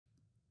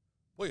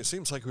Boy, it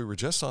seems like we were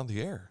just on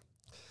the air.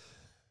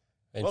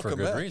 And Welcome for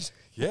good back. reason.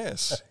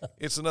 Yes.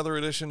 It's another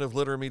edition of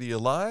Litter Media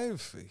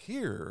Live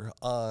here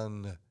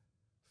on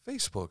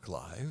Facebook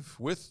Live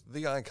with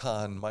the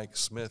icon Mike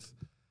Smith.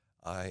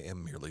 I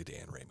am merely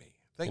Dan Ramey.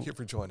 Thank you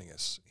for joining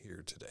us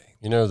here today.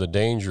 You know, the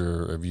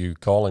danger of you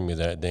calling me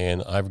that,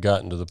 Dan, I've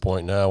gotten to the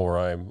point now where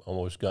I've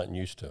almost gotten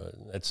used to it.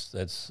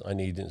 That's I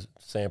need a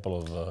sample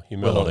of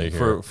humility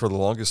here. For the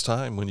longest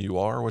time, when you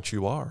are what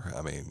you are,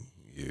 I mean,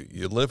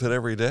 you live it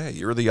every day.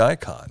 You're the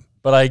icon.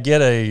 But I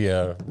get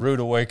a rude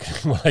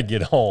awakening when I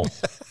get home.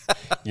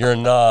 You're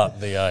not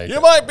the icon. You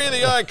might be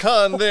the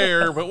icon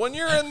there, but when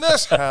you're in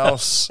this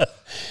house,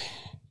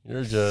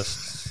 you're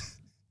just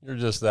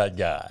that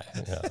guy.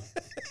 Yeah.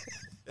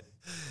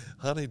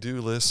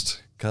 Honey-do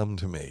list, come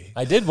to me.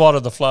 I did water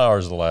the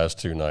flowers the last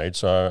 2 nights,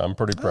 so I'm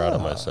pretty proud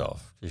of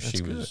myself because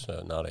she was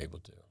not able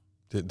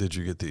to. Did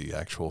you get the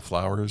actual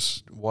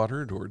flowers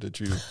watered, or did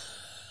you?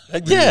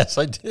 Yes,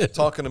 I did.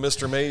 Talking to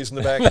Mr. Mays in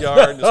the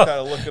backyard and just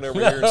kind of looking over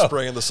here and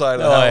spraying the side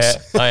of the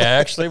house. I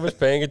actually was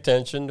paying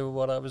attention to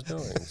what I was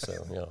doing.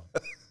 So,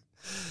 yeah.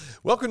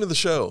 Welcome to the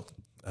show.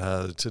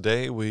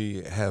 Today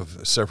we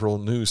have several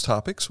news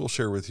topics we'll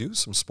share with you,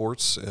 some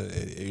sports.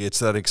 It's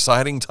that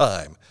exciting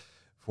time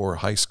for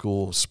high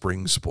school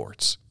spring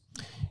sports.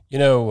 You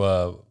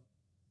know,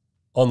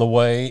 on the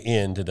way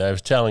in today, I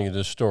was telling you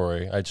this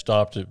story. I'd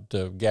stopped at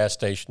the gas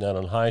station down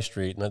on High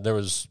Street, and there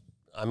was,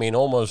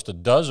 almost a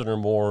dozen or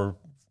more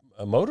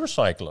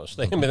motorcyclists.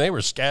 They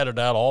were scattered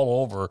out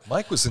all over.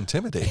 Mike was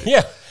intimidated.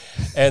 Yeah,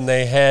 and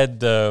they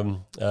had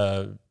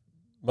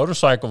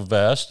motorcycle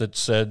vests that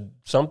said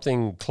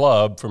something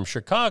club from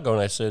Chicago,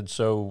 and I said,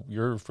 "So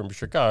you're from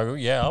Chicago?"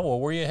 "Yeah." "Well,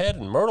 where are you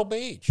heading?" "Myrtle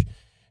Beach."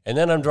 And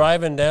then I'm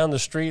driving down the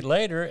street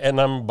later, and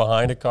I'm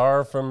behind a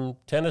car from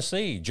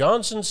Tennessee,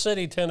 Johnson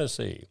City,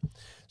 Tennessee.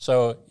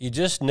 So you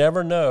just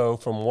never know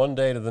from one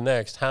day to the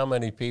next how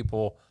many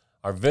people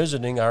are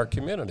visiting our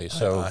community.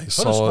 So put a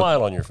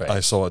smile on your face.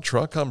 I saw a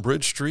truck on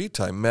Bridge Street.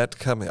 I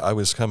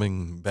was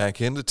coming back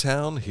into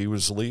town. He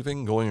was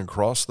leaving, going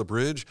across the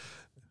bridge,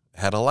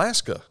 had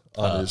Alaska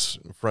on his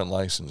front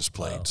license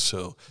plate. Wow.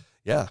 So,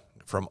 yeah,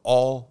 from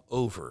all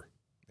over.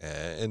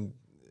 And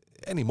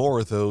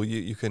anymore, though,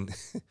 you can...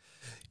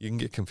 You can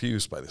get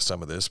confused by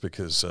some of this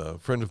because a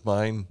friend of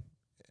mine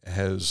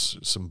has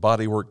some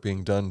body work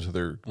being done to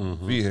their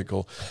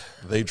vehicle.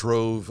 They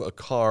drove a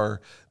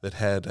car that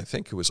had, I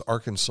think it was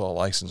Arkansas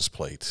license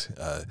plate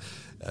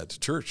to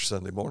church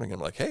Sunday morning. I'm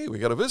like, hey, we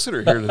got a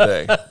visitor here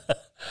today.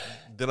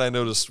 Then I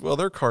noticed, well,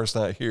 their car's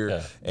not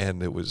here,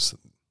 and it was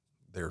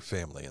their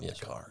family in the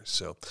car.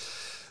 So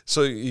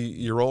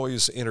you're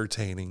always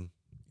entertaining.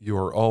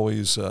 You're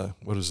always,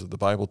 what is it, the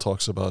Bible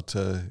talks about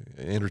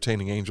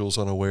entertaining angels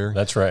unaware.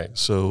 That's right.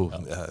 So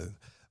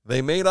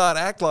they may not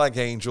act like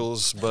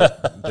angels,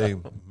 but they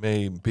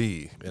may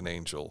be an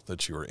angel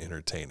that you are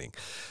entertaining.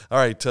 All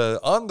right,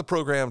 on the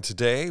program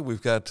today,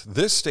 we've got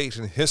This State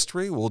in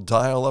History. We'll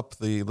dial up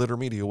the Litter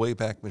Media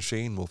Wayback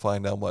Machine. We'll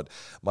find out what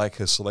Mike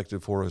has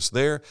selected for us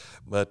there.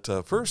 But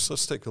first,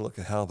 let's take a look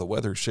at how the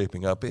weather's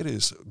shaping up. It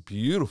is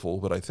beautiful,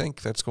 but I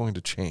think that's going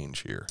to change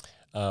here.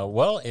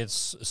 Well,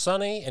 it's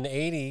sunny and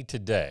 80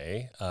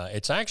 today.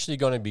 It's actually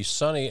going to be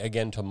sunny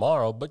again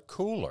tomorrow, but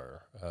cooler.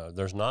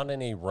 There's not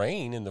any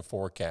rain in the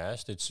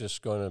forecast. It's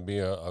just going to be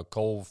a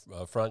cold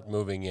front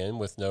moving in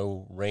with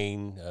no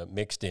rain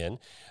mixed in.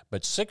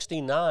 But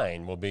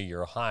 69 will be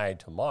your high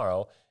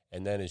tomorrow.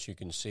 And then, as you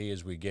can see,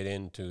 as we get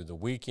into the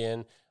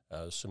weekend,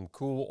 some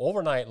cool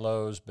overnight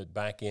lows, but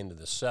back into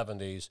the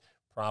 70s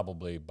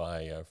probably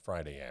by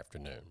Friday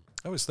afternoon.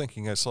 I was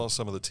thinking I saw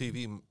some of the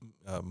TV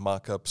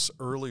mock-ups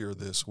earlier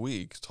this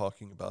week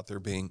talking about there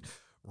being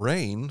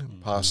rain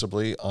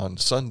possibly on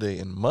Sunday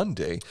and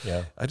Monday.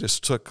 Yeah. I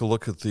just took a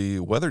look at the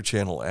Weather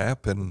Channel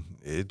app, and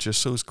it just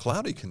shows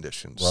cloudy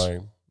conditions. Right.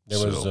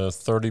 There was a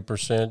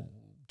 30%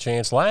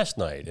 chance last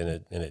night, and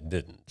it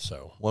didn't.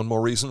 So one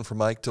more reason for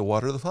Mike to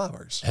water the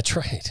flowers. That's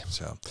right.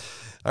 So,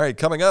 all right,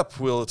 coming up,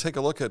 we'll take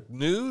a look at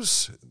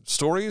news,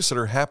 stories that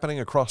are happening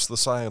across the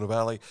Scioto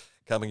Valley,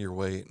 coming your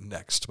way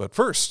next. But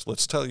first,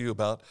 let's tell you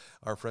about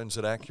our friends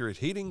at Accurate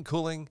Heating,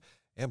 Cooling,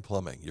 and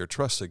Plumbing, your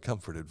trusted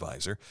comfort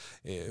advisor.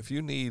 If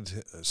you need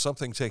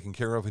something taken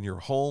care of in your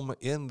home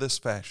in this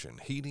fashion,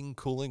 heating,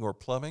 cooling, or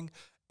plumbing,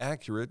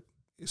 Accurate,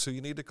 so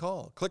you need to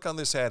call. Click on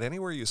this ad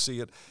anywhere you see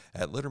it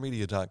at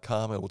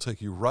littermedia.com. It will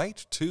take you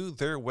right to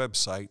their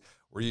website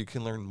where you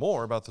can learn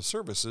more about the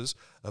services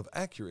of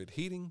Accurate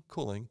Heating,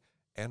 Cooling,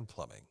 and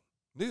Plumbing.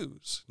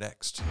 News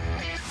next.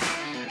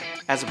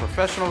 As a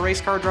professional race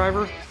car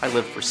driver, I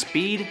live for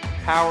speed,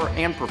 power,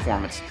 and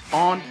performance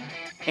on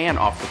and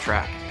off the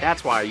track.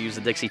 That's why I use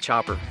the Dixie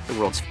Chopper, the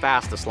world's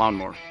fastest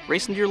lawnmower.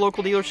 Race into your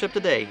local dealership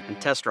today and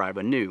test drive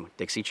a new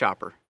Dixie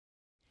Chopper.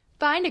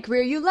 Find a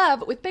career you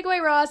love with Pickaway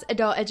Ross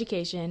Adult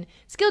Education.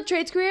 Skilled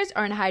trades careers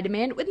are in high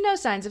demand with no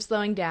signs of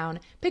slowing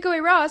down. Pickaway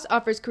Ross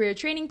offers career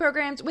training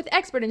programs with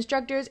expert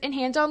instructors and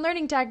hands-on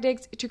learning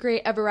tactics to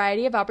create a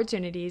variety of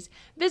opportunities.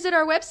 Visit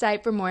our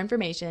website for more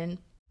information.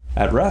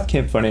 At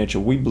Rathkamp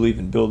Financial, we believe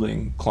in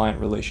building client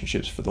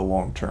relationships for the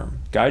long term,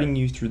 guiding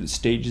you through the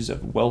stages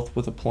of wealth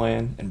with a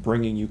plan and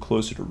bringing you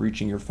closer to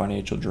reaching your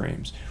financial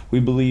dreams. We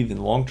believe in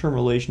long-term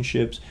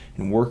relationships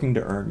and working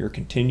to earn your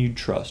continued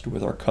trust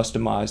with our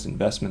customized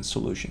investment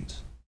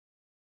solutions.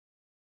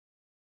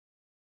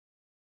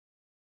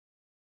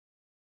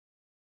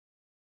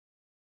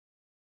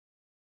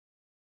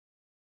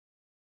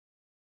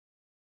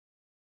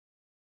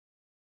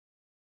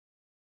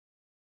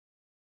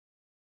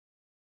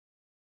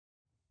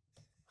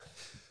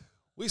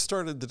 We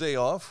started the day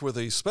off with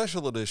a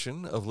special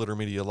edition of Litter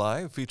Media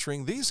Live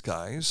featuring these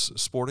guys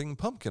sporting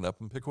pumpkin up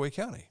in Pickaway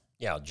County.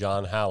 Yeah,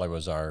 John Halley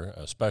was our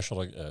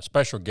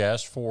special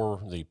guest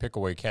for the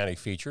Pickaway County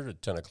feature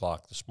at 10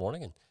 o'clock this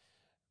morning, and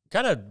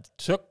kind of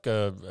took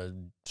a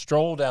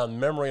stroll down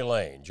memory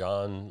lane.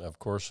 John, of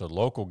course, a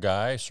local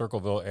guy,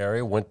 Circleville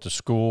area, went to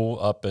school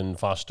up in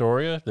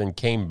Fostoria, then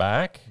came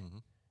back. Mm-hmm.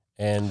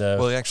 And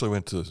well, he actually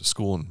went to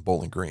school in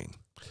Bowling Green.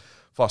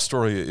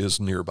 Fostoria is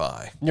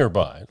nearby.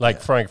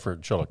 Like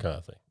Frankfort,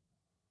 Chillicothe.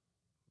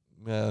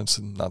 Yeah, it's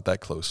not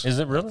that close. Is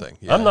it really?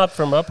 Yeah. I'm not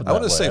from up that I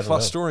want to way. say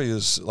Fostoria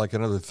is like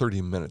another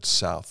 30 minutes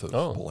south of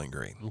Bowling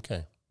Green.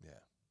 Okay. Yeah.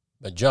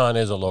 But John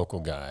is a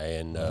local guy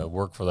and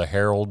worked for the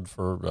Herald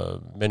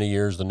for many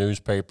years, the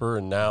newspaper,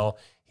 and now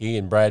he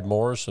and Brad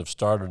Morris have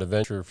started a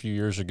venture a few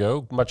years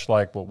ago, much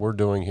like what we're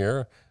doing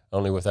here,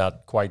 only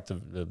without quite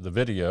the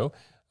video,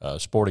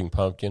 Sporting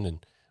Pumpkin,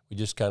 and we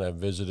just kind of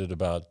visited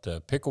about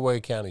Pickaway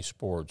County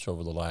sports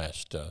over the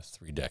last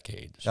 3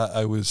 decades.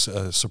 I was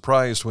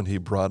surprised when he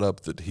brought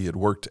up that he had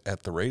worked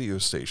at the radio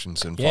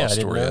stations in Fostoria. I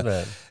didn't know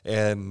that.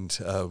 And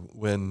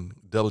when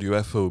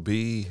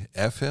WFOB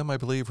FM, I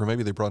believe, or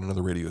maybe they brought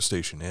another radio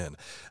station in,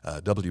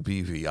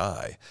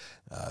 WBVI,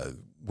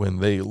 when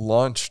they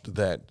launched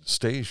that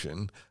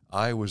station,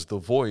 I was the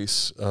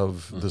voice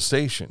of the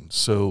station.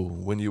 So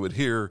when you would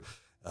hear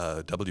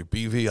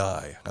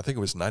WBVI, I think it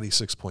was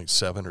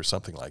 96.7 or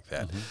something like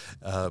that.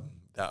 Mm-hmm.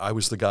 I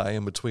was the guy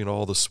in between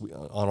all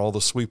the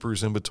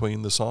sweepers in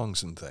between the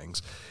songs and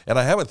things. And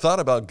I haven't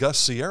thought about Gus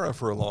Sierra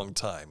for a long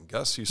time.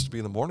 Gus used to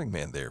be the morning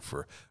man there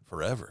for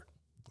forever.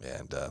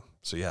 And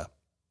so, yeah,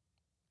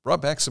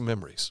 brought back some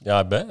memories. Yeah,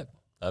 I bet.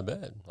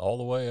 All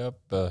the way up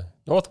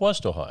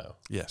Northwest Ohio.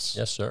 Yes.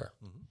 Yes, sir.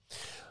 Mm-hmm.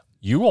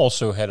 You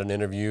also had an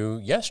interview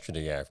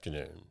yesterday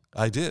afternoon.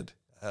 I did.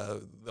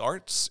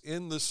 Art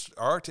in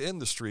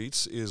the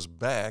Streets is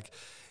back.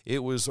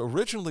 It was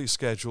originally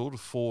scheduled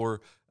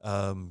for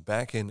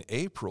back in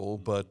April,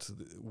 but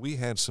we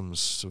had some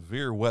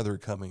severe weather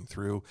coming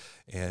through,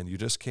 and you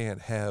just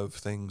can't have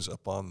things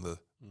up on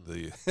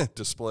the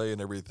display and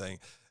everything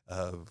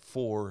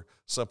for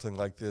something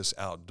like this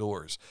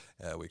outdoors.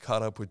 We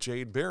caught up with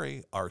Jade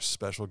Berry, our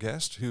special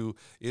guest, who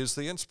is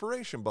the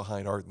inspiration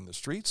behind Art in the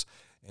Streets.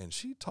 And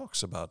she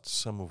talks about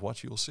some of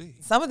what you'll see.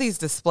 Some of these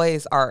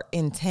displays are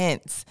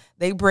intense.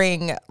 They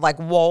bring like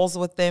walls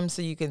with them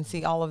so you can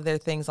see all of their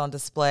things on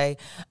display.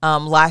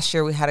 Last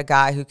year we had a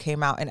guy who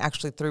came out and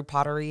actually threw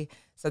pottery.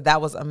 So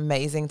that was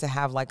amazing to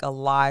have like a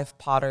live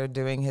potter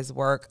doing his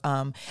work.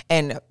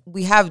 And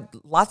we have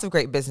lots of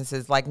great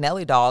businesses like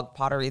Nelly Dog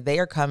Pottery. They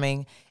are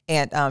coming,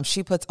 and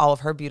she puts all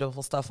of her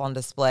beautiful stuff on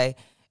display.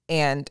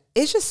 And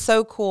it's just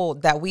so cool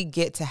that we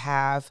get to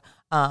have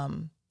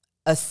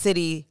a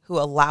city who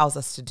allows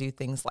us to do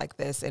things like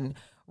this and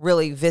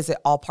really visit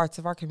all parts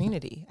of our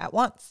community at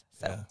once.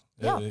 So,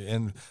 yeah.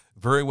 And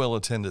very well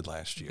attended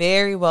last year.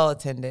 Very well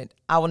attended.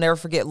 I will never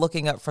forget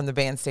looking up from the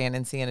bandstand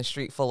and seeing a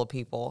street full of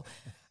people.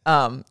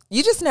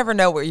 You just never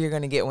know what you're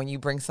going to get when you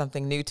bring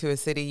something new to a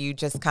city. You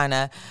just kind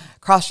of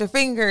cross your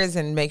fingers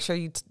and make sure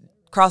you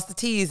cross the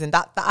T's and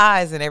dot the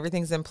I's and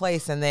everything's in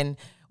place. And then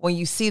when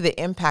you see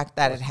the impact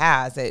that it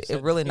has,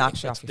 it really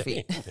knocks you off your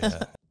feet.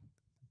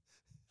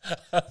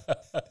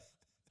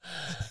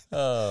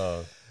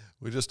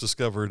 We just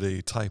discovered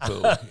a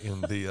typo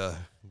in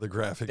the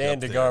graphic. Dan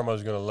up there.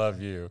 DeGarmo's going to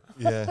love you.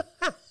 Yeah.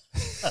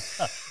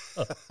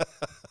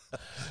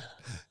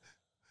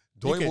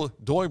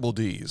 Doible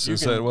D's. You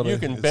Is that what you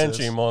can it bench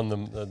says? him on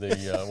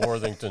the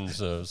Worthington's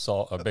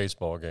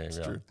baseball game. That's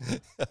yeah. true.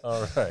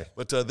 All right.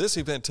 But this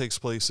event takes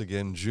place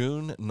again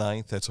June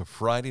 9th. That's a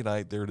Friday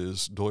night. There it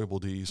is, Doible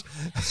D's.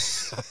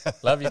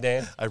 Love you,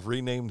 Dan. I've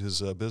renamed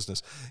his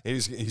business.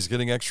 He's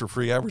getting extra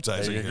free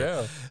advertising There you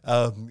here.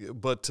 go.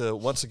 But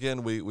once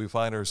again, we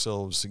find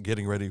ourselves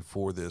getting ready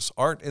for this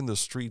Art in the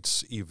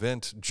Streets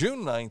event,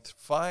 June 9th,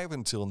 5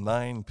 until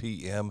 9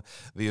 p.m.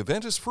 The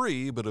event is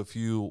free, but if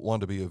you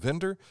want to be a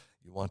vendor,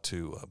 you want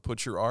to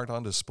put your art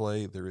on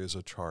display, there is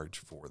a charge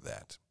for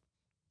that.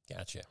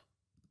 Gotcha.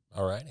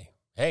 All righty.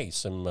 Hey,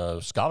 some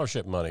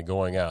scholarship money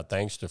going out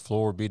thanks to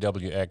Floor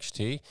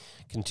BWXT.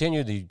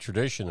 Continue the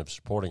tradition of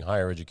supporting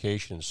higher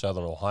education in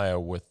Southern Ohio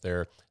with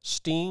their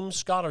STEAM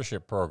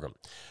scholarship program.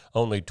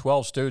 Only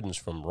 12 students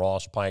from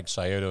Ross, Pike,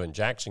 Scioto, and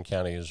Jackson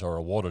counties are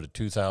awarded a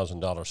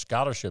 $2,000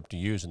 scholarship to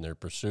use in their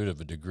pursuit of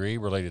a degree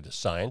related to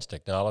science,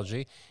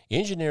 technology,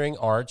 engineering,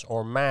 arts,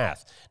 or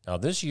math. Now,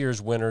 this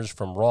year's winners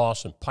from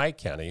Ross and Pike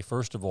County,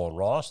 first of all, in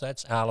Ross,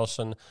 that's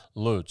Allison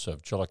Lutz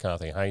of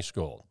Chillicothe High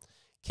School.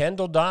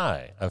 Kendall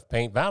Dye of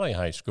Paint Valley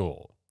High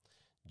School,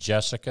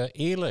 Jessica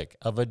Elick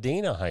of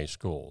Adena High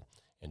School.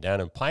 And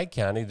down in Pike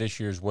County, this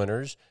year's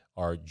winners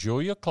are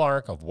Julia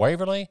Clark of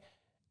Waverly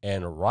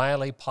and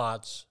Riley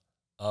Potts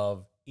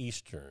of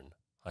Eastern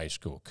High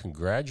School.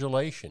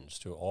 Congratulations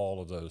to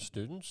all of those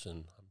students,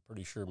 and I'm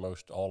pretty sure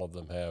most all of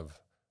them have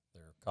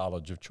their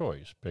college of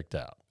choice picked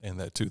out. And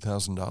that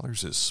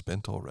 $2,000 is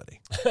spent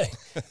already.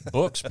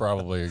 Books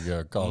probably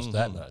cost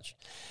that much.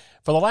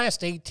 For the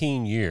last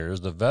 18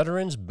 years, the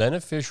Veterans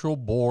Beneficial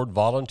Board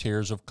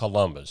Volunteers of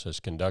Columbus has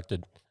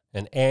conducted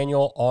an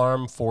annual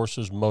Armed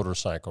Forces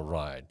motorcycle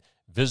ride,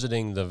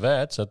 visiting the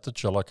vets at the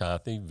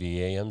Chillicothe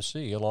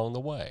VAMC along the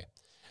way.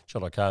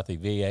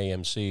 Chillicothe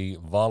VAMC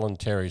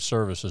Voluntary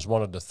Services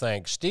wanted to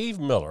thank Steve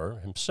Miller,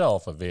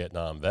 himself a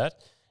Vietnam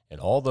vet, and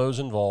all those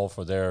involved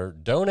for their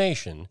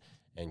donation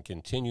and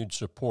continued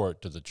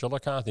support to the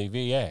Chillicothe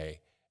VA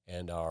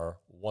and our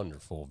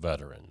wonderful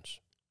veterans.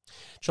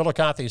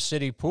 Chillicothe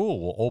City Pool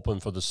will open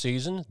for the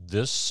season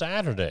this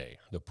Saturday.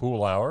 The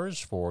pool hours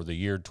for the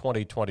year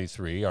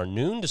 2023 are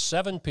noon to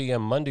 7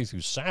 p.m. Monday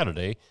through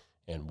Saturday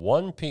and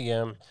 1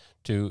 p.m.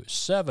 to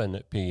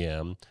 7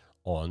 p.m.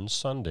 on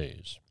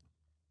Sundays.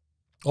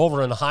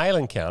 Over in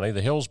Highland County,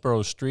 the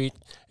Hillsborough Street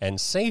and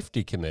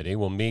Safety Committee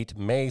will meet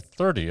May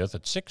 30th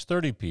at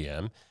 6:30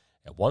 p.m.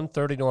 at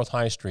 130 North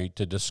High Street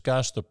to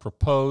discuss the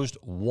proposed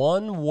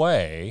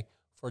one-way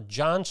for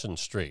Johnson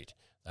Street.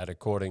 That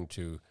according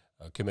to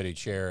Committee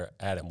Chair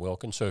Adam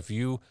Wilkins. So if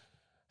you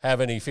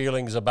have any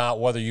feelings about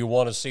whether you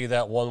want to see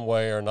that one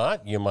way or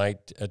not, you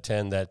might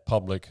attend that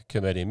public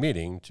committee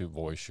meeting to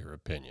voice your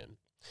opinion.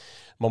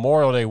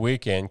 Memorial Day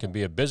weekend can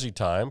be a busy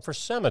time for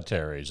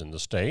cemeteries in the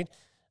state,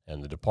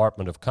 and the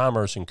Department of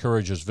Commerce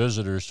encourages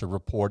visitors to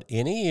report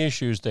any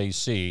issues they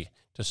see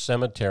to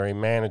cemetery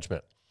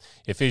management.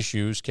 If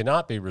issues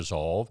cannot be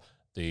resolved,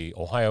 the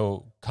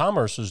Ohio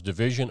Commerce's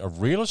Division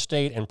of Real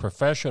Estate and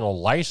Professional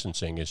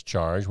Licensing is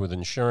charged with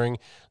ensuring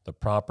the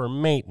proper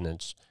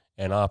maintenance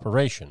and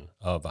operation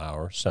of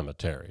our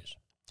cemeteries.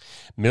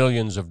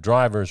 Millions of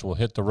drivers will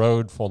hit the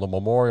road for the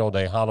Memorial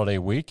Day holiday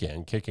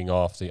weekend, kicking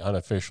off the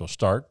unofficial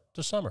start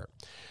to summer.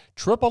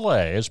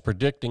 AAA is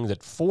predicting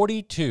that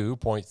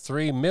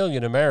 42.3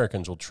 million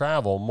Americans will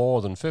travel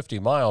more than 50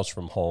 miles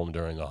from home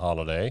during the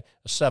holiday,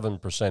 a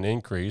 7%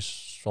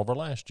 increase over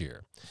last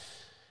year.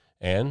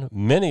 And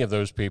many of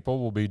those people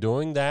will be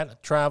doing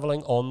that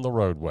traveling on the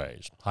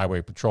roadways.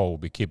 Highway Patrol will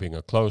be keeping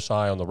a close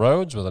eye on the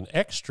roads with an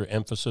extra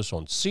emphasis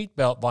on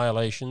seatbelt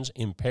violations,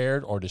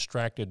 impaired or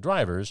distracted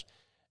drivers,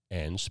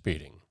 and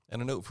speeding.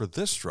 And a note for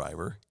this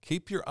driver,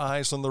 keep your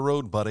eyes on the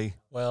road, buddy.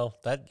 Well,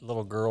 that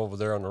little girl over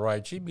there on the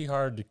right, she'd be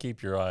hard to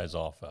keep your eyes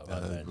off of.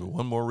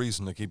 One more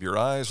reason to keep your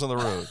eyes on the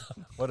road.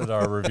 What did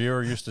our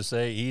reviewer used to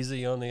say?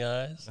 Easy on the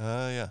eyes?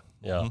 Yeah.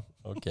 Yeah,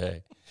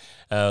 okay.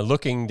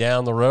 Looking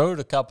down the road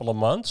a couple of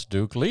months,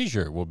 Duke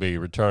Leisure will be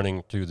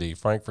returning to the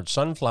Frankfurt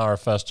Sunflower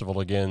Festival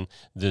again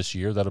this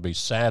year. That'll be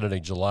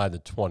Saturday, July the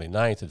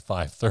 29th at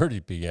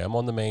 5:30 p.m.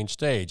 on the main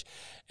stage.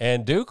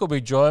 And Duke will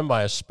be joined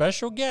by a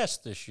special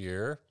guest this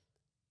year,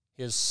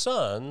 his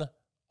son,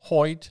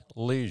 Hoyt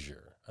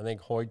Leisure. I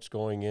think Hoyt's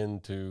going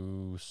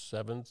into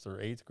 7th or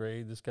 8th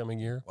grade this coming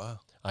year. Wow.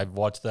 I've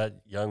watched that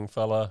young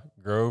fella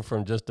grow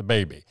from just a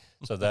baby.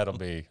 So that'll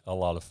be a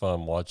lot of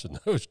fun watching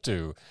those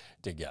two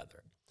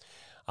together.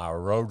 Our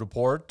road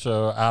report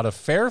out of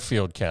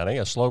Fairfield County,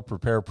 a slope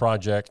repair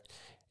project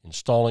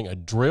installing a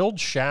drilled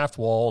shaft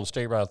wall on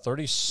State Route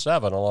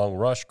 37 along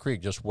Rush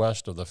Creek just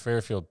west of the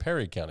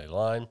Fairfield-Perry County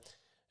line.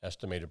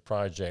 Estimated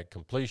project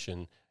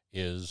completion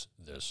is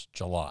this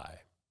July.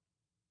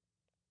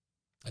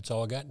 That's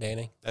all I got,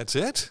 Danny. That's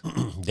it?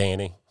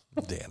 Danny.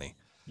 Danny.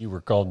 You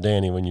were called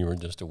Danny when you were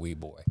just a wee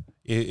boy.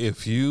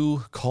 If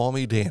you call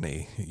me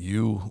Danny,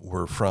 you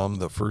were from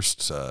the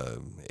first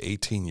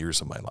 18 years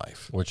of my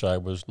life. Which I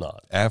was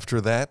not. After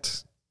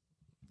that,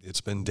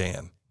 it's been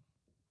Dan.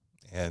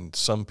 And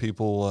some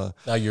people...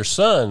 now, your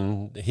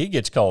son, he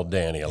gets called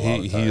Danny a lot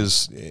of times. He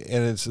is,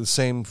 and it's the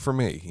same for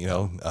me, you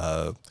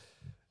know.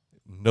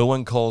 No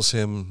one calls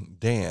him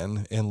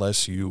Dan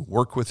unless you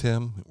work with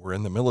him, were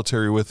in the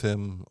military with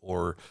him,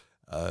 or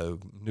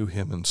knew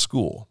him in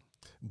school.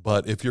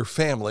 But if you're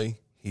family,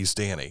 he's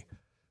Danny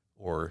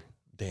or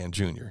Dan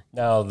Jr.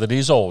 Now that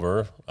he's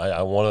older,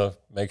 I want to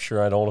make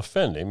sure I don't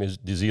offend him.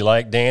 Does he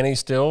like Danny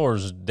still, or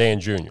is it Dan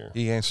Jr.?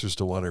 He answers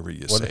to whatever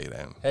you say,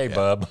 Dan. Hey, yeah.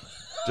 Bub.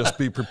 Just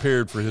be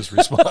prepared for his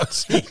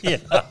response.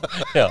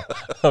 yeah,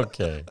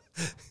 okay.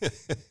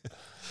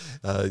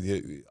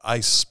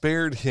 I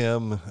spared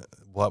him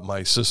what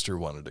my sister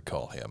wanted to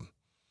call him.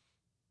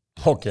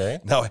 Okay.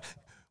 Now,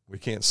 we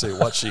can't say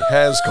what she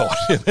has called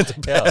him in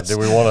the past. Yeah, do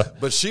we want to?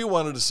 But she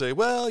wanted to say,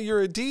 well,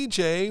 you're a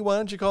DJ. Why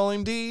don't you call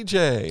him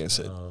DJ? I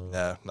said,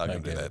 nah, not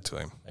going to do that to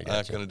him.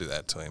 Not going to do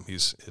that to him.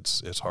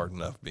 It's hard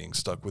enough being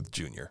stuck with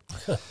Junior.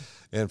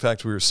 In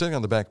fact, we were sitting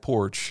on the back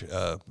porch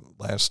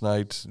last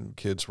night.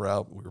 Kids were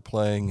out. We were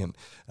playing,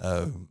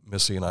 and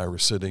Missy and I were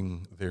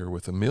sitting there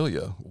with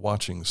Amelia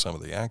watching some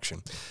of the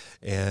action.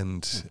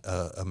 And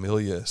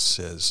Amelia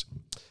says,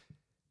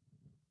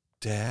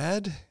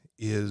 Dad,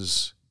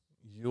 is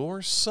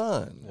your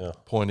son, Yeah.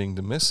 pointing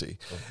to Missy.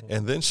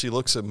 And then she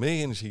looks at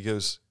me and she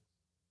goes,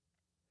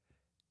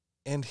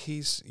 and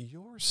he's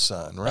your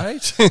son,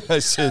 right? I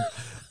said,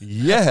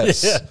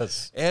 yes.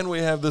 Yes. And we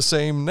have the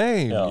same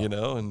name, Yeah. you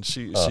know, and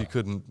she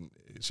couldn't,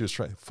 she was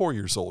 4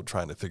 years old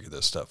trying to figure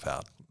this stuff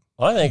out.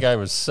 I think I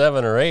was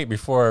 7 or 8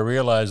 before I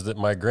realized that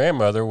my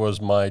grandmother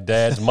was my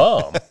dad's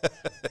mom.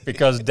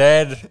 Because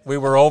we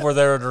were over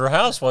there at her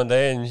house one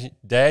day, and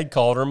Dad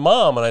called her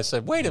mom, and I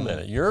said, "Wait a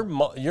minute,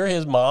 you're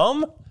his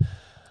mom?"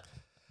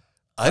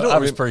 I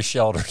was pretty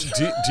sheltered.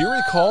 Do you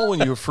recall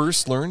when you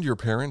first learned your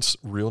parents'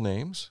 real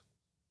names?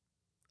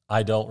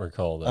 I don't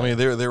recall that. I mean,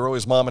 they were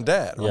always mom and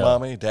dad, or Yeah.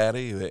 mommy,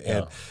 daddy,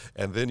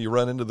 and then you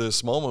run into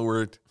this moment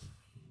where,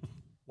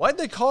 why'd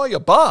they call you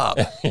Bob?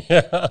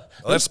 Yeah,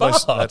 Well,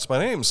 that's my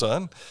name,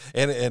 son.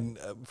 And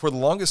for the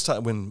longest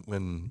time,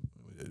 when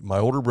my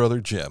older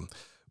brother Jim,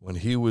 when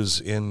he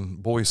was in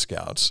Boy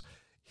Scouts,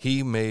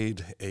 he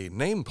made a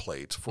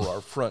nameplate for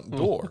our front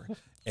door,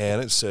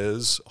 and it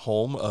says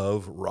 "Home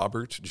of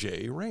Robert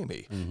J.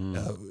 Ramey."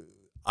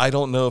 I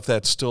don't know if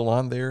that's still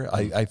on there.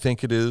 I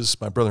think it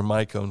is. My brother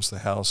Mike owns the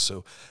house,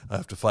 so I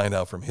have to find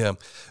out from him.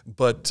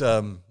 But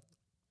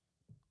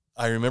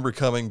I remember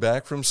coming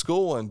back from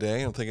school one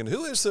day and thinking,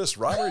 who is this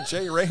Robert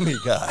J.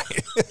 Ramey guy?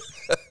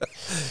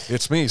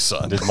 It's me,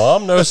 son. Did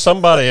Mom know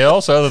somebody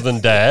else other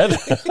than Dad?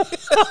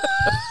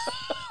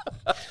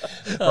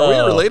 Are we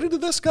related to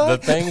this guy? The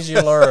things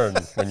you learn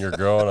when you're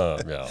growing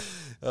up, yeah.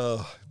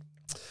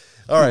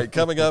 All right,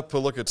 coming up,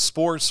 we'll look at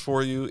sports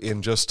for you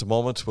in just a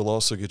moment. We'll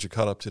also get you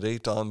caught up to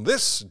date on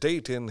this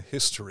date in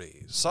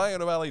history.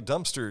 Scioto Valley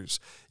Dumpsters.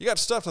 You got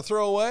stuff to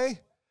throw away?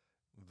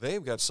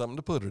 They've got something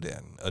to put it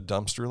in. A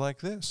dumpster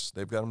like this.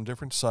 They've got them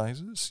different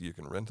sizes. You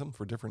can rent them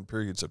for different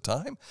periods of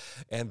time.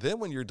 And then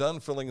when you're done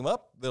filling them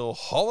up, they'll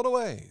haul it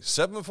away.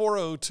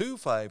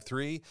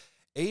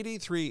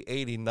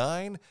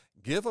 740-253-8389.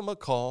 Give them a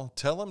call.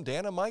 Tell them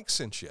Dan and Mike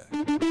sent you.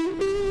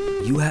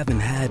 You haven't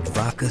had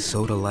vodka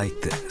soda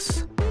like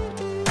this.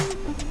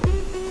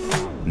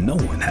 No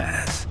one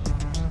has.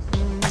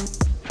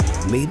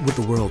 Made with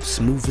the world's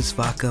smoothest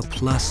vodka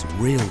plus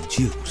real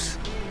juice.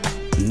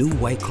 New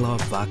White Claw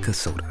Vodka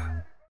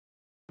Soda.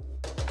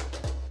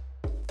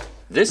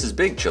 This is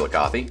Big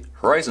Chillicothe.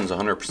 Horizon's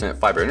 100%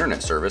 fiber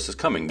internet service is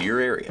coming to your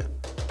area.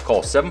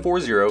 Call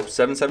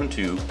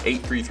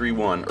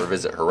 740-772-8331 or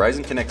visit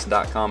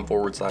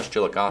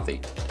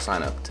horizonconnects.com/Chillicothe to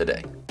sign up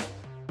today.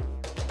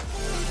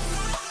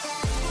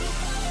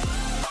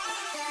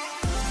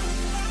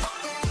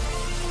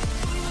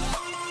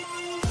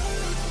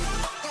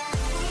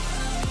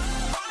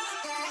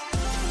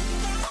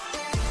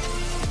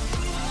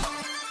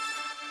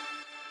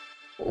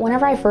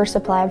 Whenever I first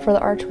applied for the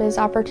Archways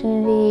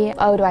opportunity,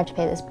 oh, do I have to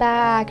pay this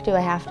back? Do I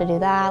have to do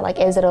that? Like,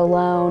 is it a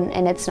loan?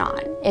 And it's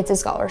not. It's a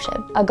scholarship.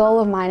 A goal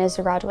of mine is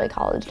to graduate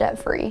college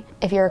debt-free.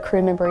 If you're a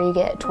crew member, you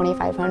get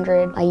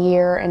 $2,500 a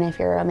year, and if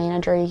you're a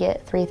manager, you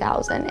get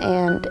 $3,000.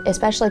 And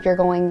especially if you're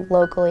going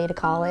locally to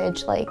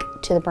college, like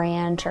to the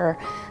branch or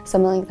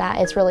something like that,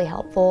 it's really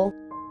helpful.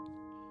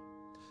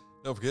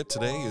 Don't forget,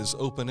 today is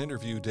open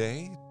interview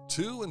day,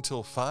 2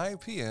 until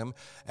 5 p.m.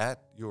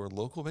 at your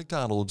local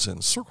McDonald's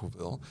in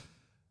Circleville,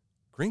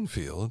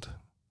 Greenfield,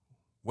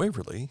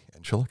 Waverly,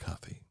 and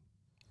Chillicothe.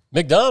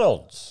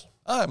 McDonald's.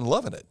 I'm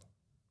loving it.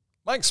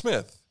 Mike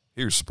Smith,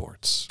 here's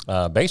sports.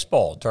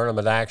 Baseball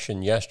tournament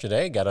action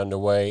yesterday got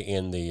underway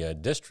in the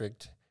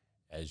district.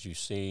 As you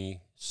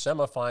see,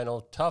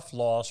 semifinal, tough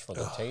loss for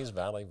the Tays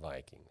Valley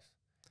Vikings.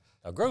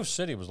 Now, Grove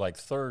City was like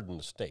third in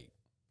the state,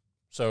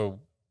 so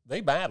they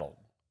battled.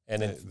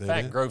 And in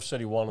fact, did. Grove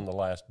City won in the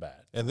last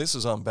bat. And this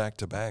is on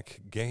back-to-back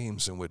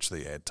games in which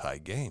they had tie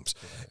games.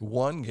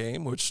 One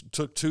game which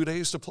took 2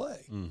 days to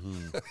play.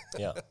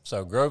 Yeah,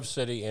 so Grove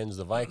City ends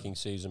the Viking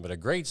season, but a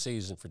great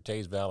season for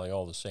Tays Valley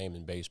all the same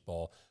in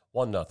baseball.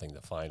 1-0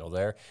 the final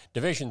there.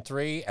 Division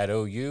III at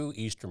OU,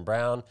 Eastern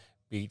Brown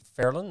beat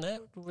Fairland.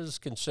 That was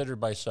considered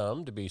by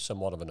some to be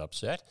somewhat of an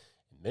upset.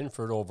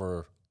 Minford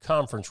over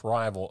conference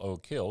rival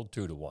Oak Hill,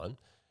 2-1.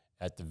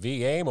 At the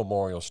VA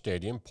Memorial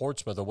Stadium,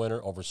 Portsmouth a winner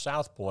over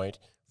South Point,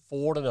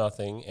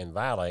 4-0, and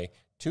Valley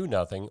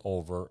 2-0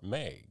 over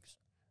Meigs.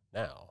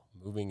 Now,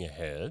 moving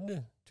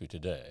ahead to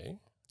today.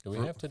 Do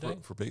we have today?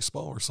 For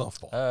baseball or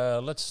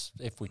softball? Let's,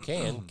 if we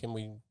can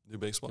we Do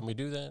baseball? Can we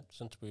do that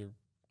since we're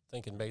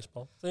thinking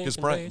baseball? Because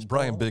Thinking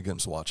Brian baseball?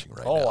 Bigham's watching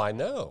right now. Oh, I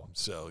know.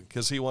 So,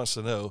 because he wants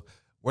to know,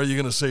 what are you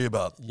going to say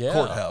about Yeah.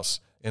 Courthouse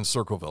in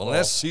Circleville? And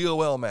that's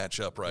COL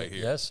matchup right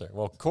here. Yes, sir.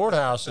 Well,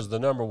 Courthouse is the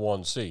number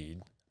 1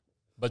 seed,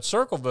 but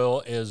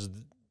Circleville is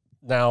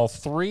now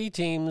 3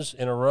 teams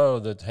in a row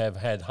that have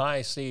had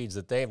high seeds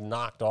that they've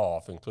knocked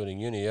off, including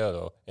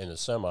Unioto in the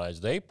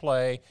semis. They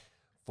play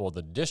for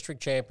the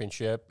district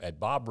championship at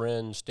Bob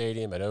Wren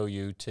Stadium at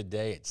OU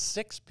today at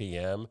 6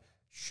 p.m.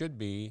 Should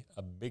be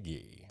a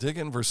biggie.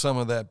 Digging for some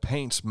of that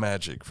Paints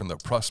magic from the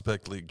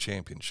Prospect League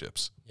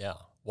championships. Yeah.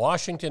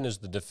 Washington is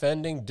the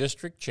defending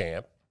district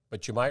champ,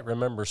 but you might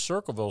remember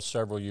Circleville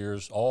several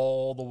years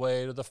all the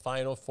way to the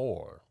Final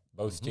Four.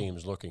 Both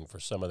teams looking for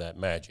some of that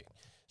magic.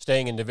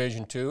 Staying in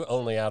Division II,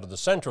 only out of the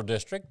Central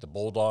District, the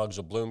Bulldogs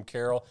of Bloom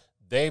Carroll,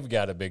 they've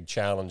got a big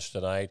challenge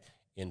tonight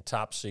in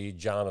top seed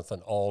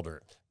Jonathan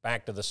Alder.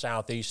 Back to the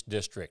Southeast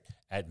District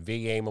at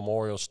VA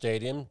Memorial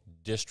Stadium,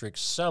 District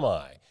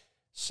Semi.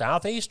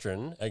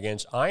 Southeastern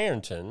against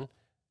Ironton,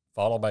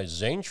 followed by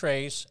Zane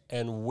Trace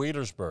and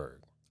Wheelersburg.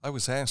 I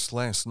was asked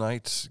last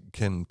night,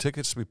 can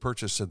tickets be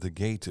purchased at the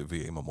gate at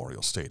VA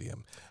Memorial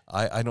Stadium?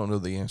 I don't know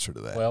the answer to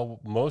that. Well,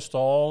 most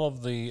all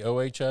of the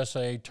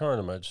OHSA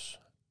tournaments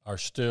are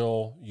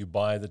still, you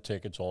buy the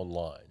tickets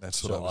online.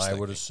 That's what I was thinking. thinking.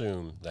 Would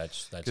assume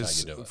that's how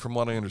you do it. From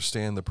what I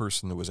understand, the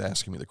person that was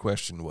asking me the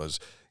question was,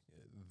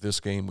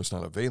 this game was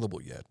not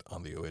available yet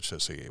on the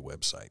OHSAA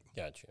website.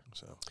 Gotcha.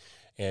 So,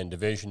 And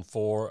Division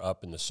IV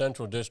up in the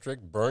Central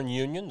District, Bern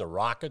Union, the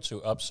Rockets,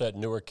 who upset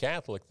Newark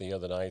Catholic the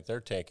other night,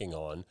 they're taking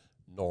on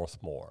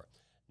Northmore.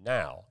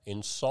 Now,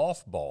 in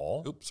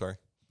softball. Oops, sorry.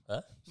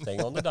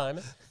 Staying on the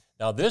diamond.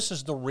 Now, this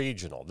is the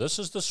regional. This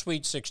is the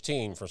Sweet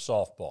 16 for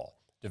softball.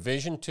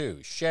 Division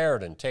II,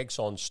 Sheridan takes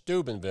on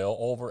Steubenville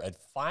over at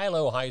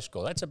Philo High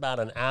School. That's about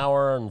an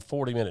hour and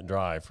 40-minute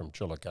drive from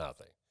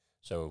Chillicothe.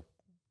 So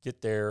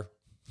get there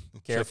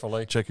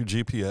carefully. Check your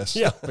GPS.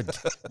 Yeah,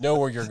 but know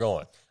where you're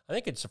going. I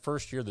think it's the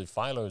first year that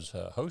Philo's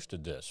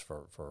hosted this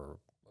for,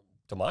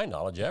 to my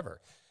knowledge, ever.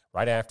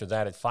 Right after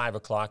that, at 5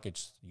 o'clock,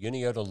 it's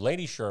Unioto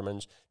Lady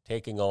Shermans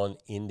taking on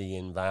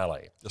Indian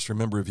Valley. Just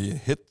remember, if you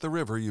hit the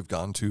river, you've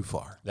gone too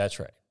far. That's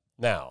right.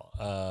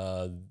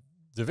 Now,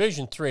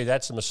 Division III,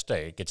 that's a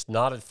mistake. It's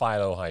not at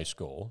Philo High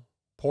School.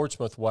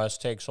 Portsmouth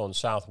West takes on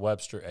South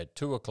Webster at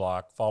 2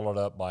 o'clock, followed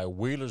up by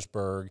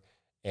Wheelersburg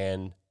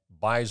and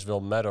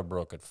Byesville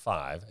Meadowbrook at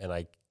 5. And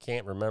I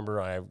can't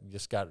remember. I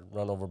just got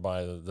run over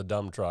by the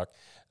dumb truck.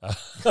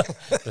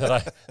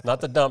 Not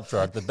the dump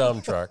truck, the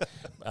dumb truck.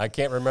 I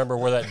can't remember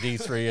where that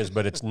D3 is,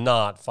 but it's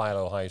not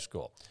Philo High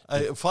School.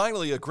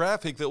 Finally, a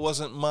graphic that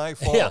wasn't my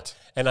fault. Yeah,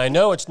 and I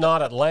know it's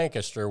not at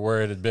Lancaster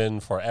where it had been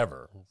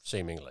forever,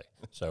 seemingly.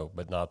 So,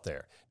 but not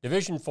there.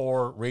 Division IV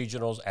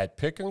regionals at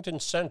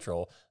Pickerington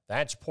Central.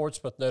 That's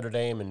Portsmouth Notre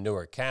Dame and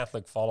Newark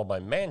Catholic, followed by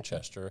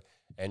Manchester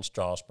and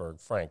Strasburg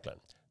Franklin.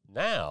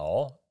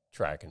 Now,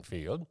 track and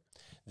field.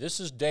 This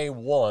is day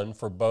one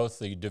for both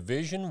the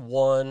Division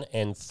I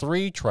and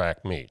III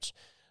track meets.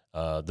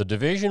 The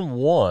Division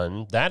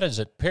I, that is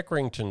at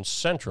Pickerington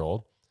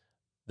Central.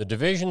 The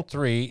Division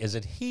III is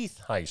at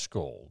Heath High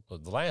School.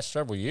 The last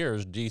several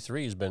years,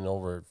 D3 has been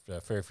over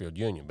at Fairfield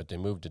Union, but they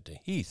moved it to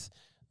Heath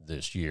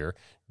this year.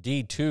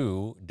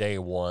 D2, day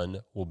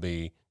one, will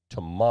be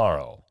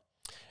tomorrow.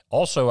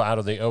 Also out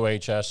of the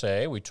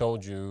OHSA, we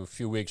told you a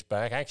few weeks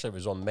back, actually it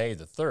was on May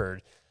the 3rd,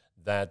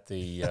 that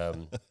the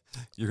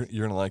you're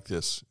going to like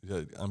this.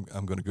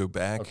 I'm going to go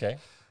back. Okay.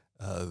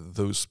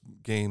 Those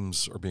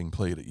games are being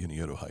played at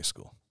Unioto High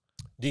School.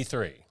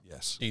 D3.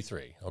 Yes.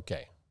 D3.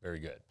 Okay. Very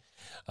good.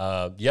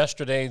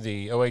 Yesterday,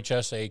 the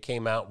OHSA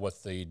came out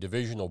with the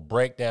divisional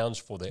breakdowns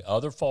for the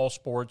other fall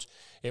sports.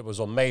 It was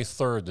on May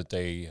 3rd that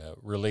they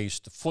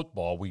released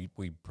football. We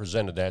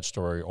presented that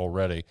story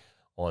already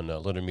on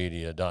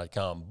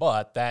littermedia.com,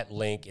 but that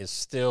link is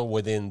still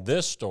within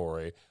this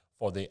story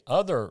for the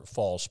other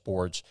fall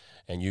sports,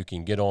 and you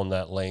can get on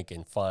that link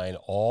and find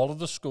all of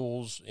the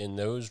schools in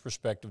those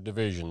respective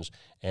divisions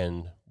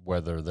and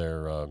whether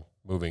they're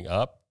moving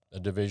up a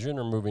division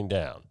or moving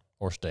down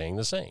or staying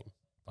the same.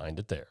 Find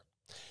it there.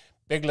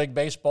 Big League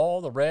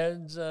Baseball, the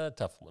Reds,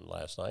 tough one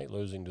last night,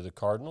 losing to the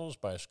Cardinals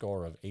by a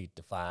score of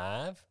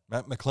 8-5.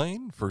 Matt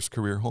McClain, first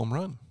career home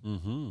run.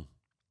 Mm-hmm.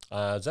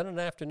 Is that an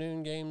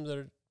afternoon game that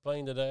are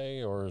playing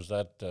today, or is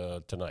that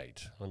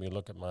tonight? Let me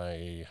look at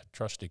my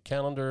trusty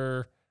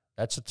calendar.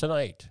 That's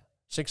tonight,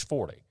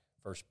 6:40,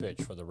 first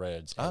pitch for the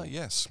Reds.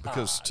 Yes,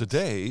 because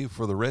today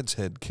for the Reds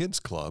Head Kids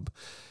Club,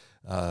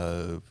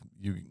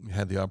 you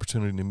had the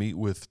opportunity to meet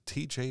with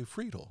T.J.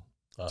 Friedel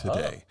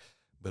today,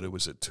 but it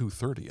was at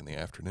 2:30 in the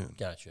afternoon.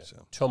 Gotcha.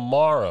 So.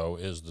 Tomorrow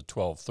is the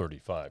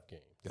 12:35 game,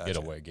 Gotcha.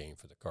 getaway game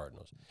for the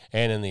Cardinals.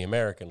 And in the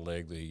American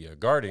League, the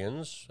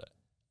Guardians,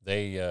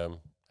 they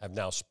have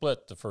now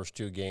split the first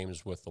two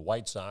games with the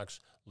White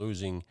Sox,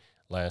 losing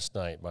last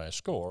night by a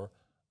score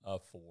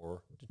of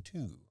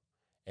 4-2.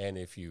 And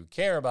if you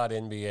care about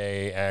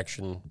NBA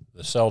action,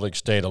 the Celtics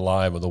stayed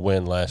alive with a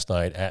win last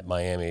night at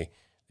Miami.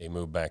 They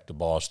moved back to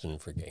Boston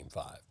for Game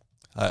 5.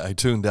 I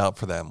tuned out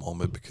for that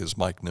moment because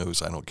Mike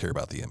knows I don't care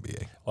about the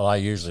NBA. Well, I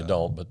usually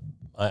don't, but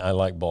I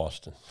like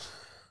Boston.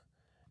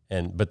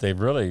 But they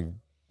really,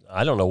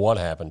 I don't know what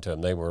happened to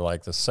them. They were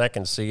like the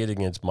second seed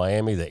against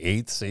Miami, the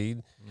 8th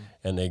seed,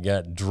 and they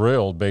got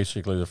drilled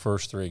basically the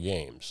first three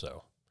games.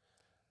 So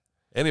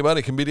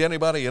anybody can beat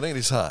anybody at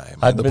any time.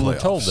 I've been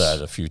told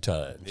that a few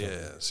times.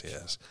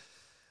 Yes.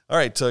 All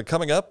right,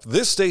 coming up,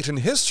 this date in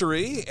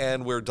history,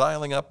 and we're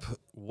dialing up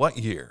what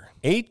year?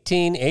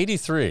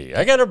 1883.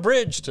 I got a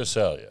bridge to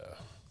sell you.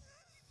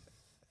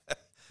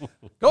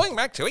 Going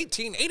back to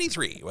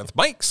 1883 with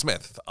Mike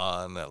Smith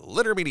on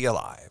Litter Media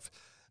Live.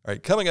 All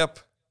right, coming up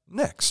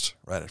next,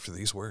 right after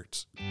these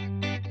words.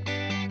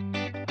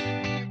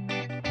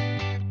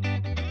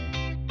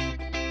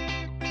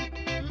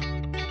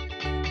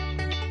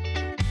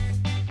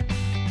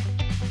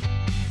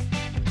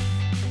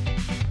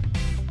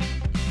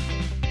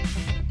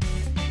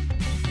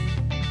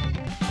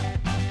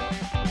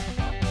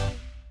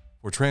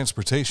 For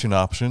transportation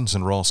options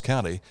in Ross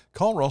County,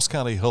 call Ross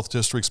County Health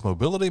District's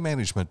Mobility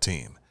Management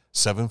Team,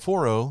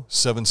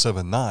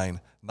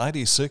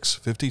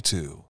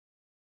 740-779-9652.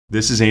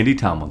 This is Andy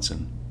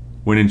Tomlinson.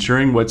 When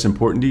ensuring what's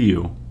important to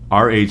you,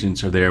 our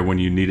agents are there when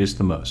you need us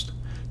the most.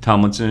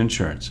 Tomlinson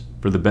Insurance,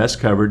 for the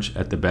best coverage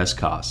at the best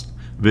cost.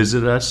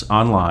 Visit us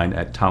online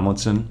at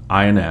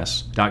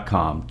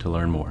tomlinsonins.com to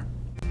learn more.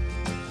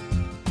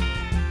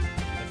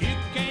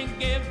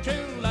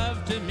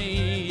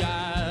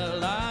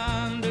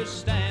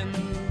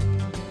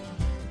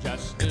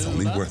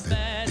 Worth it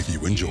if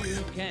you enjoy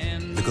it.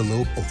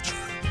 Michelob Ultra.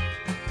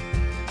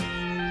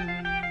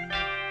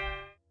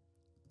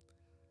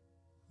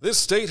 This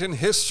state in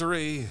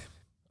history,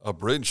 a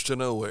bridge to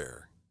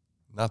nowhere.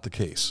 Not the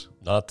case.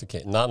 Not the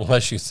case. Not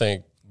unless you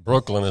think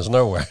Brooklyn is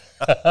nowhere.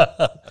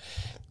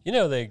 You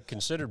know, they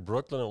considered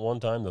Brooklyn at one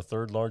time the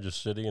third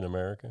largest city in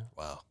America.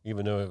 Wow.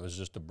 Even though it was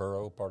just a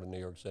borough, part of New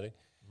York City.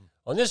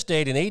 On this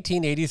date in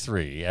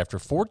 1883, after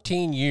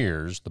 14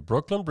 years, the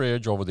Brooklyn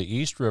Bridge over the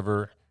East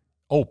River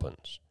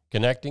opens,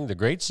 connecting the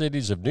great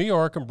cities of New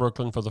York and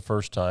Brooklyn for the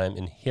first time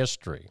in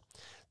history.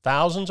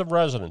 Thousands of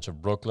residents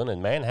of Brooklyn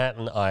and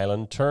Manhattan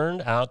Island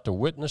turned out to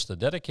witness the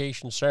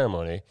dedication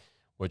ceremony,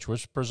 which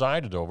was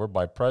presided over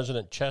by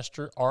President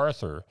Chester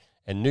Arthur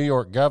and New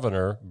York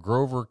Governor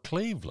Grover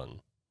Cleveland.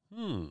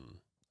 I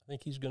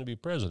think he's going to be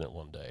president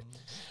one day.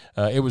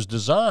 It was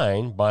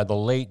designed by the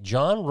late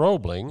John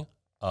Roebling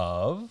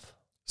of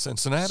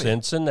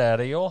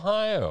Cincinnati,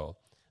 Ohio.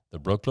 The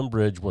Brooklyn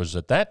Bridge was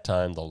at that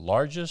time the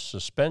largest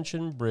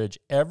suspension bridge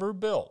ever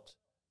built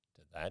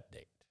to that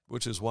date.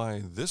 Which is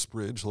why this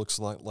bridge looks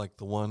like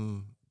the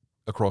one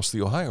across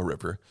the Ohio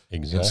River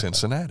in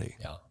Cincinnati.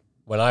 Yeah.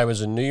 When I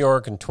was in New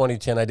York in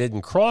 2010, I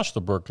didn't cross the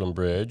Brooklyn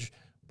Bridge,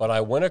 but I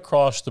went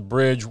across the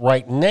bridge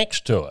right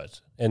next to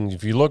it. And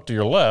if you look to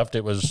your left,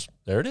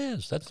 there it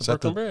is. That's the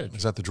Brooklyn Bridge.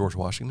 Is that the George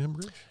Washington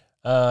Bridge?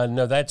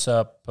 No, that's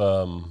up,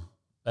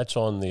 that's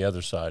on the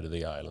other side of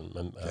the island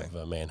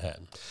of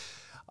Manhattan.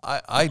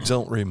 I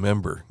don't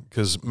remember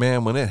because,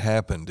 man, when it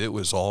happened, it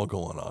was all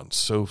going on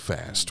so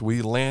fast.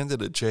 We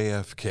landed at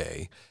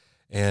JFK,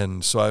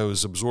 and so I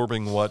was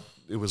absorbing what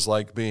it was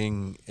like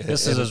being.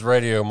 This is his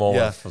radio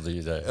moment for the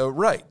day.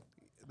 Right.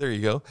 There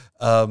you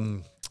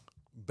go.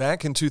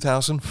 Back in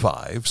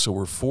 2005, so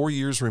we're 4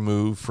 years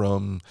removed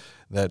from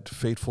that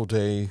fateful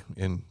day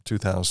in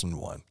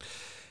 2001.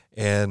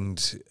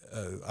 And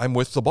I'm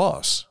with the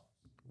boss.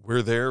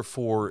 We're there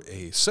for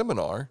a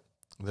seminar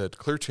that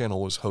Clear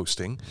Channel was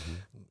hosting.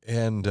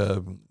 And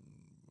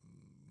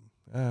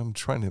I'm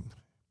trying to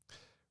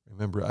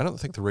remember. I don't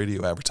think the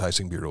Radio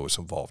Advertising Bureau was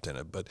involved in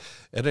it. But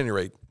at any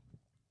rate,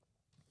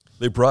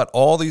 they brought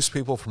all these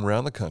people from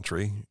around the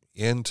country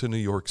into New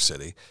York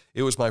City.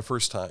 It was my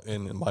first time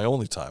and my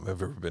only time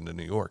I've ever been to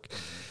New York.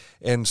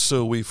 And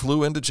so we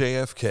flew into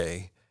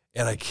JFK,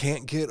 and I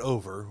can't get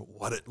over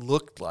what it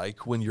looked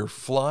like when you're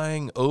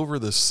flying over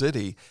the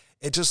city.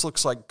 It just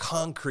looks like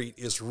concrete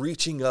is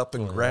reaching up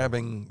and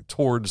grabbing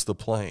towards the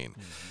plane.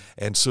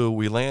 And so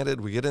we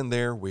landed, we get in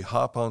there, we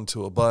hop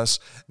onto a bus.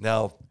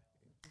 Now,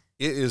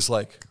 it is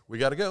like, we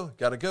got to go,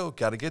 got to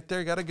get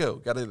there, got to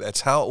go.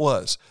 That's how it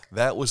was.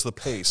 That was the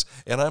pace.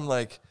 And I'm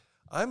like,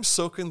 I'm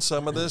soaking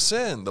some of this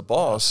in. The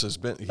boss he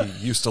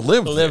used to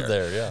live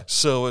there. Yeah.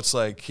 So it's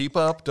like, keep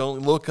up,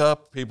 don't look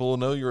up. People will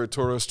know you're a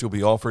tourist. You'll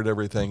be offered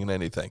everything and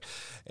anything.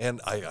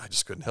 And I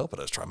just couldn't help it.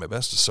 I was trying my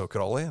best to soak it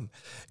all in.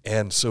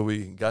 And so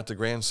we got to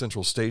Grand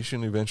Central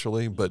Station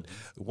eventually. But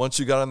once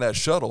you got on that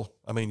shuttle,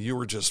 I mean, you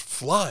were just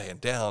flying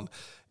down.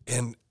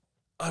 And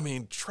I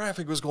mean,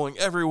 traffic was going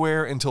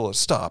everywhere until it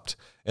stopped.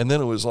 And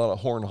then it was a lot of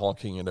horn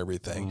honking and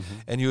everything.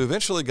 And you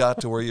eventually got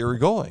to where you were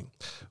going.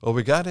 Well,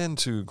 we got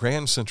into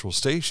Grand Central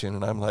Station,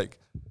 and I'm like,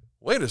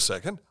 wait a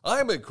second,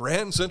 I'm at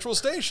Grand Central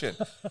Station.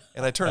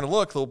 And I turn to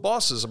look, the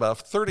boss is about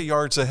 30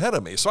 yards ahead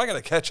of me. So I got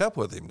to catch up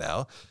with him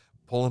now,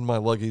 pulling my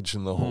luggage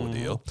and the whole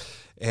deal.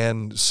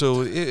 And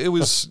so it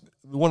was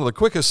one of the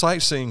quickest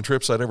sightseeing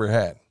trips I'd ever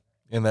had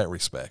in that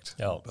respect.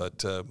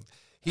 But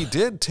he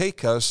did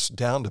take us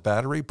down to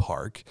Battery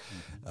Park.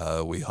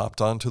 We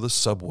hopped onto the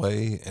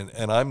subway,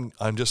 and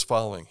I'm just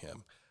following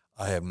him.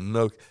 I have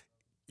no.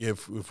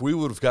 If we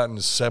would have gotten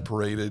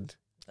separated,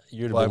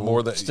 you'd have been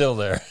more than still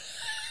there.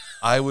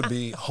 I would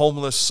be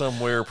homeless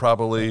somewhere,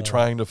 probably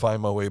trying to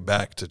find my way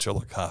back to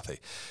Chillicothe.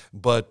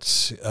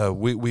 But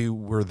we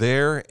were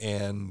there,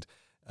 and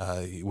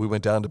we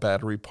went down to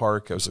Battery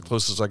Park. I was the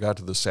closest I got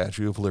to the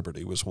Statue of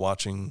Liberty. Was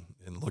watching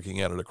and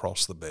looking at it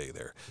across the bay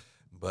there.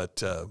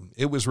 But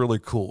it was really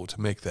cool to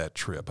make that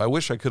trip. I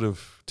wish I could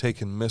have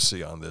taken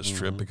Missy on this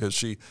trip because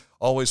she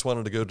always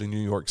wanted to go to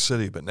New York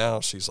City, but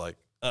now she's like,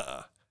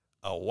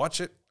 I'll watch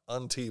it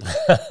on TV.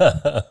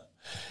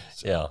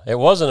 Yeah, it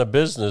wasn't a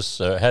business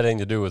having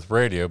to do with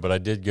radio, but I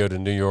did go to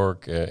New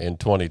York in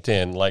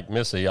 2010. Like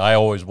Missy, I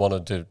always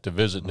wanted to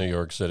visit New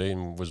York City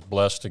and was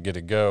blessed to get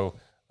to go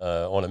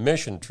on a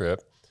mission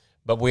trip.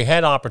 But we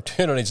had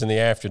opportunities in the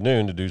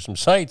afternoon to do some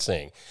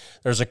sightseeing.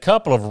 There's a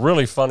couple of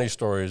really funny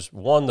stories.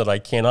 One that I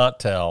cannot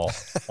tell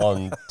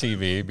on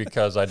TV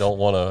because I don't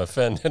want to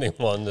offend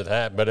anyone that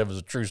happened, but it was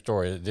a true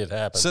story that did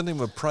happen. Send him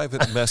a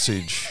private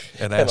message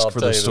and And ask I'll for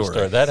tell the you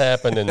story. That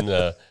happened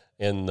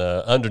in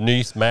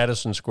underneath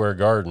Madison Square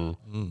Garden,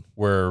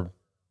 where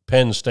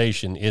Penn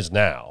Station is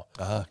now.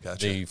 Gotcha.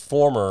 The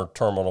former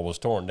terminal was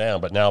torn down,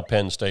 but now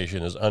Penn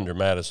Station is under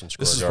Madison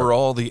Square This is Garden. where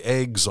all the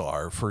eggs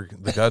are for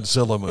the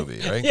Godzilla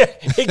movie, right? Yeah,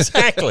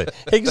 exactly,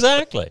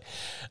 exactly.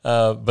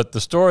 But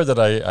the story that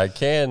I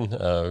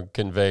can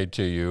convey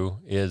to you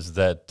is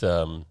that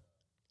on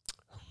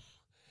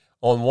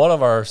one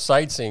of our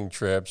sightseeing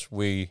trips,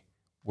 we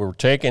were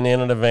taken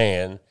in a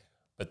van,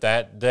 but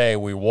that day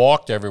we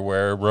walked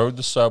everywhere, rode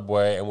the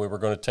subway, and we were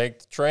going to take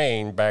the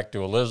train back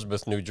to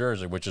Elizabeth, New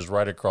Jersey, which is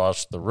right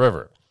across the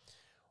river.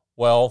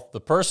 Well,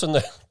 the person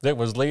that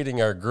was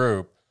leading our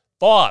group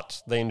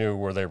thought they knew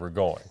where they were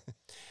going.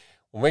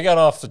 When we got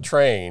off the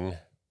train,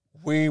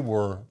 we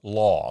were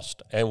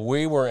lost, and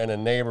we were in a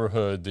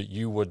neighborhood that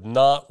you would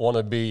not want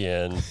to be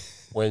in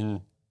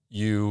when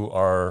you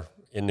are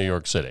in New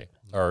York City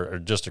or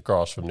just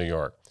across from New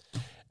York.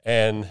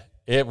 And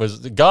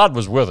God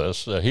was with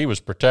us. He was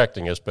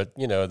protecting us, but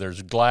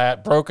there's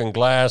broken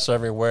glass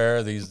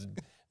everywhere.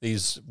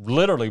 These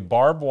literally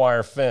barbed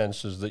wire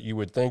fences that you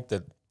would think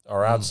that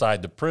are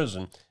outside the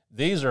prison.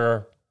 These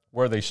are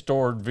where they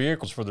stored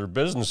vehicles for their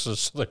businesses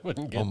so they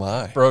wouldn't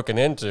get broken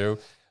into.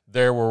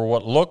 There were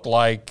what looked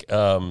like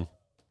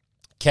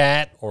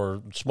cat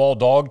or small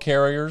dog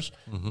carriers.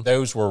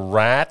 Those were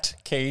rat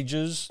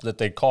cages that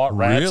they caught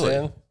rats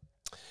in.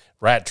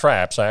 Rat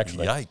traps,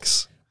 actually.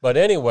 Yikes. But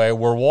anyway,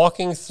 we're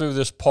walking through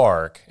this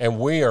park, and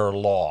we are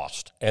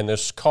lost. And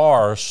this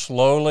car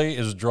slowly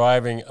is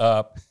driving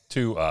up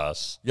to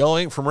us. Y'all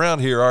ain't from around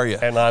here, are you?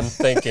 And I'm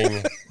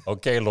thinking,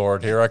 okay,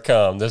 Lord, here I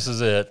come. This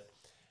is it.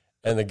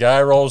 And the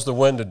guy rolls the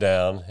window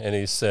down, and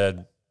he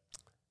said,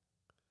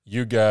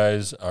 "You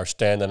guys are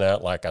standing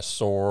out like a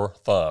sore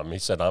thumb." He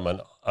said, "I'm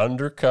an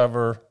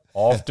undercover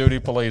off-duty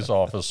police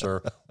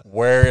officer.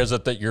 Where is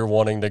it that you're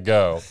wanting to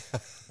go?"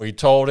 We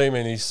told him,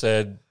 and he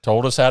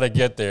told us how to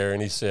get there,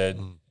 and he said,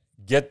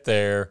 "Get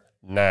there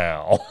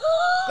now."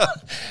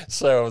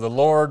 So the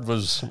Lord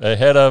was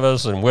ahead of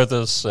us and with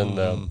us, and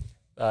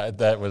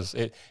that was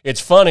it. It's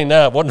funny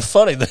now. It wasn't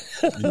funny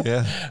then.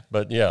 Yeah.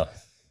 But yeah.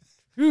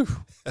 Whew.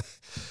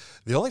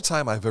 The only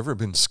time I've ever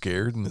been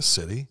scared in the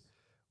city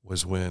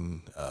was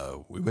when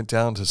we went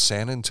down to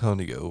San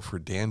Antonio for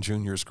Dan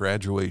Jr.'s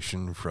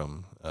graduation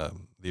from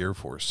the Air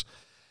Force.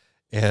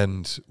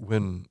 And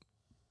when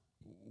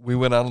we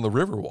went out on the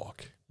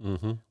Riverwalk,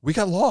 we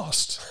got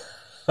lost.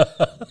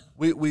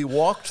 We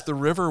walked the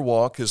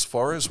Riverwalk as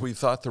far as we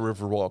thought the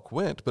Riverwalk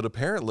went, but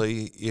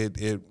apparently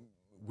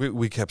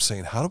we kept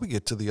saying, how do we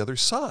get to the other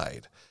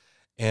side?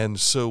 And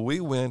so we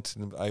went,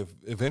 and I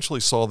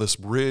eventually saw this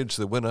bridge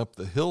that went up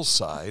the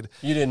hillside.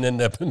 You didn't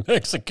end up in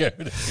Mexico.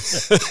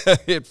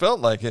 It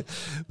felt like it.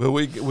 But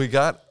we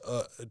got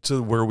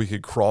to where we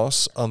could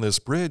cross on this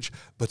bridge,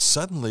 but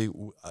suddenly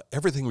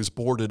everything was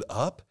boarded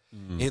up.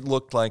 It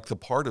looked like the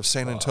part of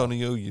San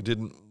Antonio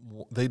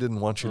they didn't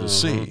want you to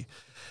see.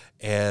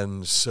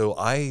 And so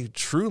I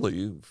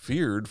truly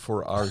feared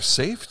for our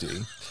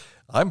safety.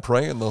 I'm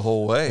praying the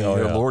whole way,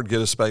 Lord,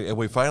 get us back. And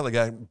we finally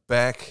got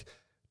back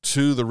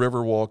to the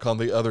Riverwalk on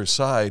the other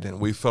side, and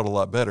we felt a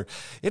lot better.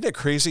 Isn't it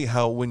crazy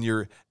how when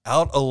you're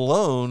out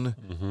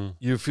alone,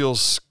 you feel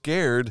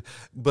scared,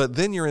 but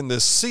then you're in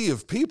this sea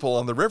of people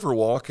on the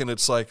Riverwalk, and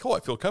it's like, oh, I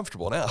feel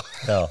comfortable now.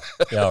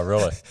 Yeah,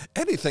 really.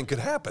 Anything could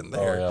happen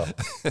there. Oh,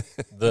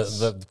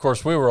 yeah. Of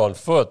course, we were on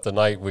foot the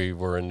night we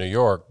were in New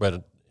York,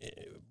 but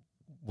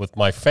with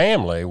my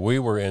family, we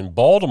were in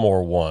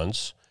Baltimore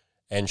once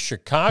and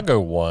Chicago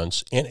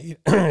once in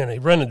a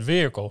rented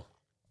vehicle.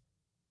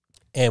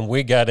 And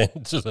we got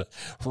into the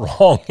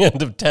wrong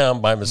end of town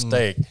by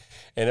mistake.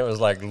 And it was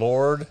like,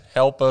 Lord,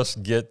 help us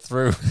get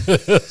through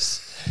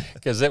this.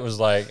 Because it was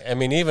like, I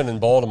mean, even in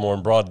Baltimore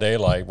in broad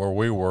daylight where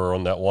we were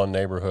in that one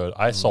neighborhood,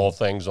 I saw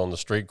things on the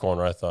street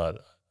corner. I thought,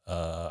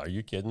 are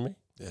you kidding me?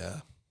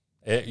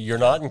 Yeah. You're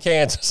not in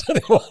Kansas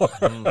anymore.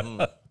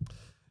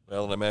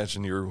 Well, and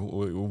imagine you're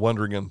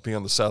wondering and being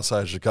on the south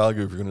side of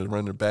Chicago if you're going to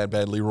run into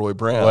bad Leroy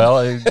Brown. Well,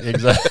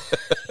 exactly.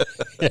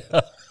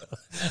 Yeah.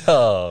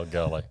 Oh,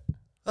 golly.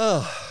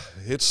 Oh,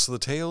 it's the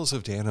tales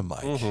of Dan and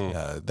Mike.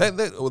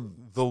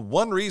 The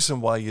one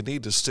reason why you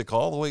need to stick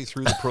all the way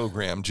through the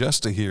program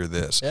just to hear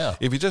this. Yeah.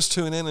 If you just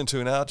tune in and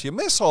tune out, you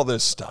miss all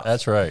this stuff.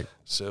 That's right.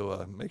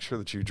 So make sure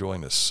that you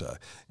join us.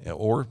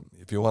 Or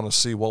if you want to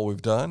see what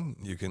we've done,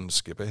 you can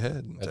skip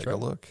ahead and take a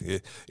look.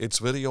 It's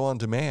video on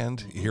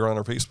demand here on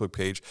our Facebook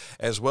page,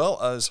 as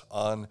well as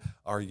on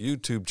our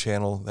YouTube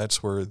channel.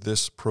 That's where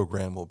this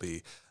program will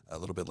be a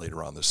little bit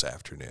later on this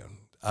afternoon.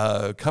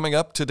 Coming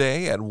up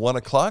today at 1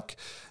 o'clock,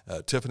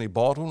 Tiffany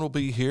Baldwin will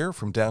be here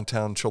from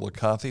downtown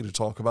Chillicothe to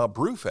talk about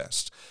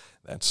Brewfest.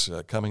 That's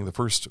coming the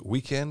first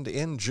weekend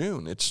in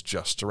June. It's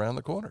just around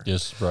the corner.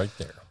 Just right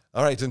there.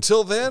 All right,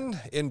 until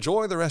then,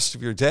 enjoy the rest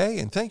of your day,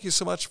 and thank you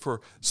so much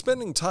for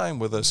spending time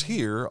with us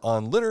here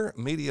on Litter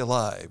Media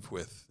Live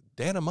with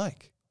Dan and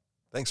Mike.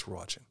 Thanks for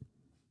watching.